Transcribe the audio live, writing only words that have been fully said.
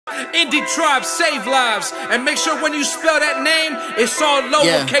Indie Tribe, save lives. And make sure when you spell that name, it's all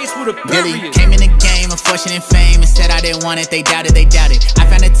lowercase with a period. Really came in the game of fortune and fame and said I didn't want it, they doubted, they doubted. I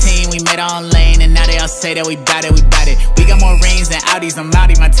found a team, we made our own lane, and now they all say that we bout it, we bout it. We got more rings than Audis, I'm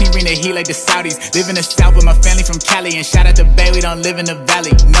Audi. My team bring the heat like the Saudis. Live in the South with my family from Cali, and shout out to Bay, we don't live in the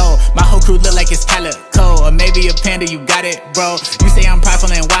valley. No, my whole crew look like it's calico, or maybe a panda, you got it, bro. You say I'm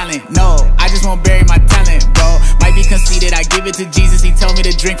prideful and wildin', no, I just won't bury my talent, bro. Might be conceited, I give it to Jesus, he told me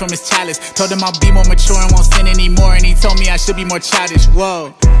to drink from his chalice. Told him I'll be more mature and won't sin anymore, and he told me I should be more childish,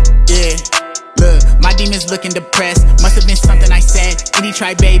 whoa, yeah. Look, my demons looking depressed, must have been something I said. Indie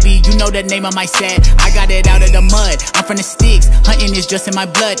Tribe, baby, you know the name of my set. I got it out of the mud, I'm from the sticks. Hunting is just in my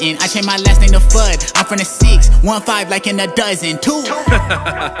blood, and I changed my last name to Fudd. I'm from the 6, 1-5 like in a dozen, 2.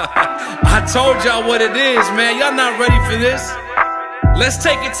 I told y'all what it is, man. Y'all not ready for this. Let's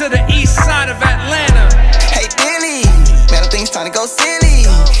take it to the east side of Atlanta. Hey Dilly, man, I think it's time to go silly.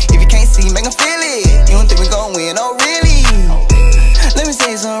 If you can't see, make them feel it. You don't think we gon' win, oh really? Let me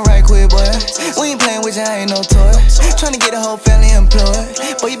say something right quick, boy. We ain't playing with you, I ain't no toy. Tryna get a whole family employed.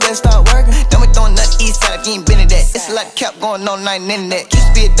 Boy, you better start working. Don't be throwing nothing east side if you ain't been in that. It's a lot of cap going on night and internet.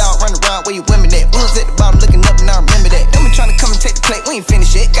 Used to be a dog running around where you women at. We was at the bottom looking up and I remember that. Them be tryna come and take the plate, we ain't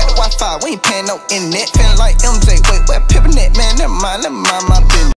finished yet. Got the Wi-Fi, we ain't paying no internet. Feeling like MJ, wait, where pimpin' at? Man, never mind my business.